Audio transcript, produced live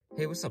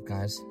Hey, what's up,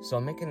 guys? So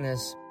I'm making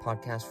this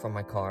podcast from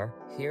my car.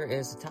 Here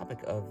is the topic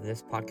of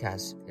this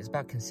podcast. It's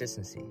about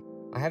consistency.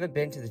 I haven't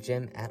been to the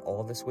gym at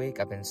all this week.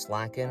 I've been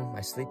slacking.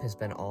 My sleep has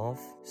been off.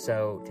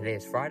 So today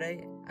is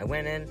Friday. I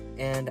went in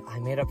and I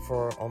made up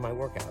for all my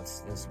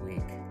workouts this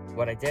week.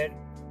 What I did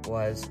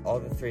was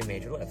all the three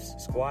major lifts: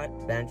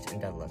 squat, bench,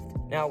 and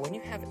deadlift. Now, when you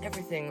have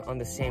everything on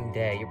the same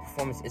day, your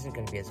performance isn't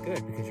going to be as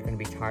good because you're going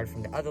to be tired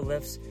from the other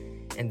lifts,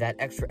 and that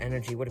extra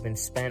energy would have been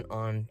spent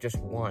on just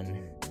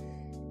one.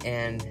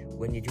 And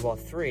when you do all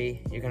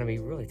three, you're going to be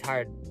really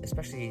tired,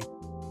 especially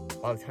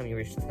by the time you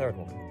reach the third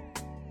one.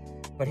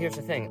 But here's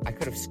the thing, I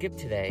could have skipped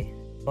today,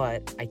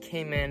 but I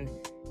came in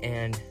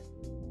and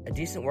a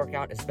decent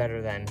workout is better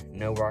than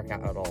no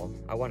workout at all.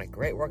 I want a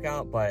great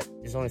workout, but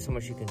there's only so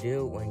much you can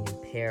do when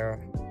you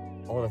pair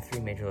all the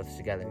three major lifts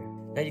together.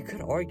 Now, you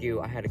could argue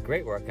I had a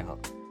great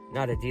workout,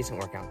 not a decent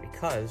workout,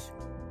 because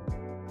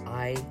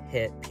I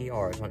hit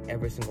PRs on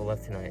every single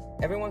lift tonight.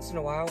 Every once in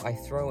a while, I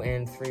throw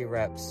in 3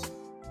 reps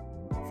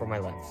for my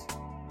lifts.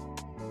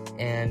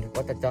 And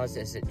what that does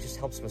is it just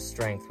helps with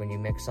strength when you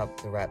mix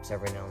up the reps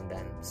every now and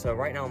then. So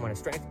right now I'm on a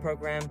strength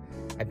program.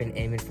 I've been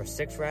aiming for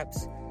 6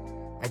 reps.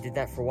 I did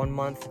that for 1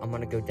 month. I'm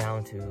gonna go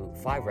down to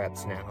 5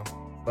 reps now.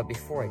 But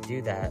before I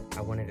do that,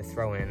 I wanted to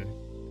throw in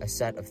a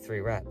set of 3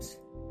 reps.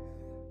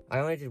 I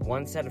only did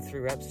 1 set of 3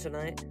 reps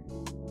tonight.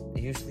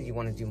 Usually you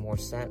wanna do more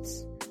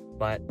sets,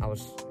 but I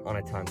was on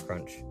a time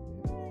crunch.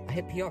 I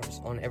hit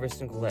PRs on every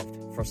single lift.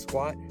 For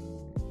squat,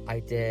 I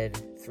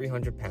did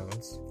 300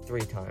 pounds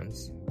 3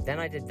 times. Then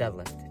I did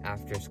deadlift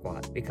after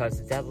squat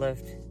because the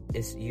deadlift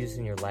is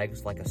using your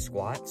legs like a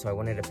squat, so I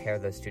wanted to pair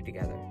those two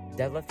together.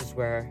 Deadlift is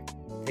where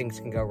things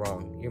can go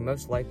wrong. You're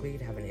most likely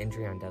to have an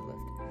injury on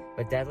deadlift.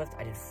 But deadlift,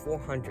 I did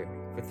 400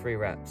 for 3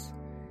 reps.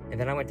 And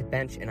then I went to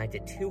bench and I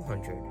did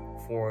 200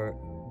 for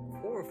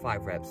 4 or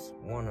 5 reps,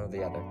 one or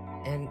the other.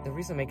 And the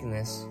reason I'm making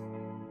this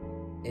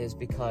is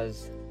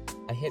because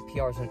I hit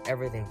PRs on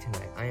everything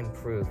tonight. I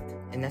improved.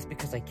 And that's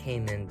because I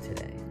came in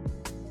today.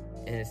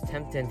 And it's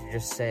tempting to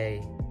just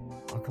say,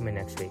 I'll come in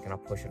next week and I'll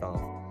push it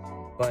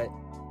off. But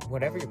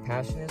whatever your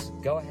passion is,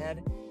 go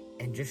ahead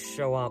and just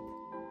show up,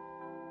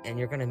 and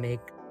you're gonna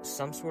make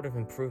some sort of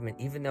improvement,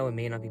 even though it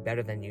may not be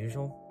better than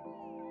usual.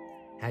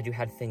 Had you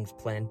had things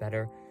planned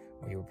better,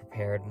 or you were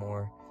prepared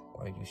more,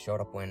 or you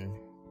showed up when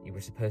you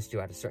were supposed to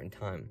at a certain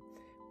time.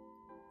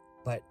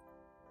 But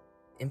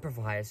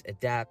improvise,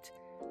 adapt,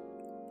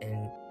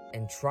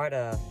 and try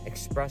to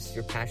express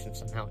your passion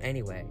somehow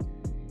anyway.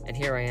 And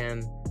here I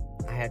am.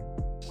 I had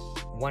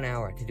 1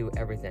 hour to do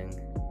everything,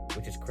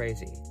 which is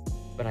crazy.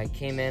 But I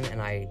came in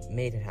and I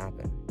made it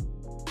happen.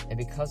 And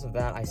because of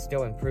that, I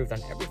still improved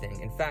on everything.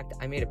 In fact,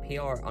 I made a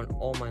PR on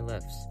all my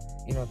lifts.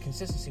 You know,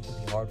 consistency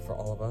can be hard for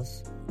all of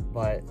us,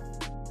 but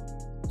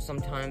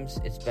sometimes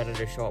it's better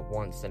to show up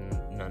once than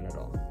none at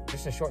all.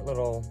 Just a short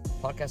little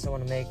podcast I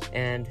want to make,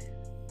 and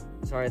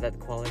sorry that the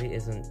quality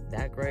isn't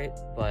that great,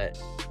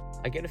 but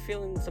I get a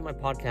feeling some of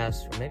my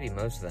podcasts, or maybe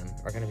most of them,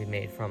 are going to be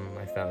made from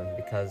my phone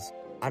because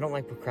I don't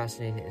like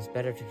procrastinating. It's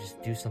better to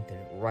just do something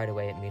right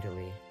away,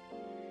 immediately.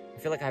 I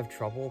feel like I have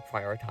trouble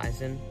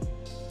prioritizing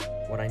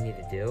what I need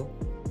to do.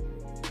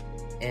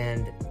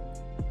 And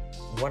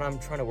what I'm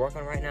trying to work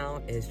on right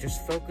now is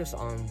just focus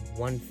on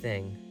one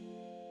thing.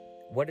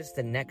 What is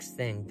the next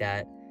thing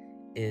that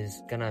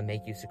is going to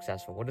make you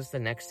successful? What is the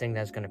next thing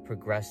that's going to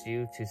progress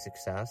you to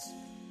success?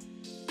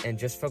 And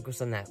just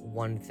focus on that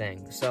one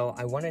thing. So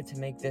I wanted to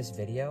make this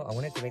video. I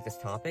wanted to make this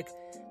topic,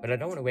 but I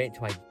don't want to wait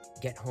until I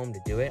get home to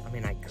do it. I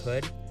mean, I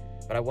could,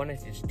 but I wanted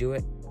to just do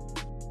it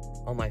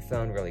on my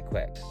phone really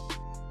quick.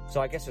 So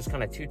I guess there's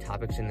kind of 2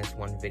 topics in this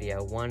one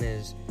video. One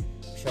is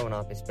showing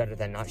up is better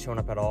than not showing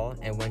up at all.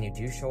 And when you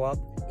do show up,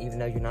 even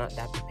though you're not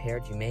that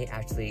prepared, you may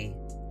actually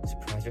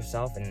surprise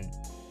yourself and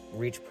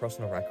reach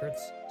personal records.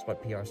 That's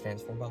what PR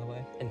stands for, by the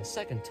way. And the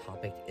second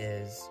topic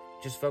is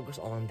just focus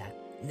on that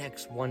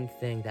next one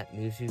thing that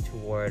moves you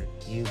toward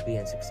you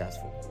being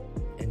successful.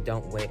 And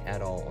don't wait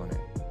at all on it.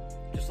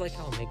 Just like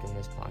how I'm making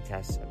this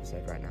podcast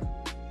episode right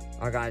now.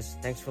 Alright guys,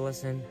 thanks for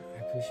listening.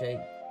 I appreciate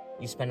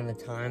you spending the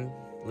time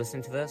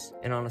listening to this.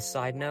 And on a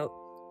side note,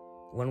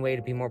 one way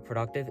to be more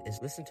productive is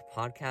listen to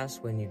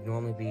podcasts when you'd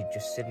normally be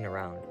just sitting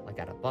around, like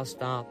at a bus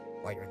stop,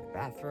 while you're in the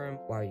bathroom,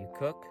 while you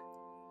cook.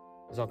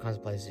 There's all kinds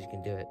of places you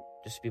can do it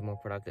just to be more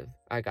productive.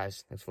 Alright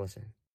guys, thanks for listening.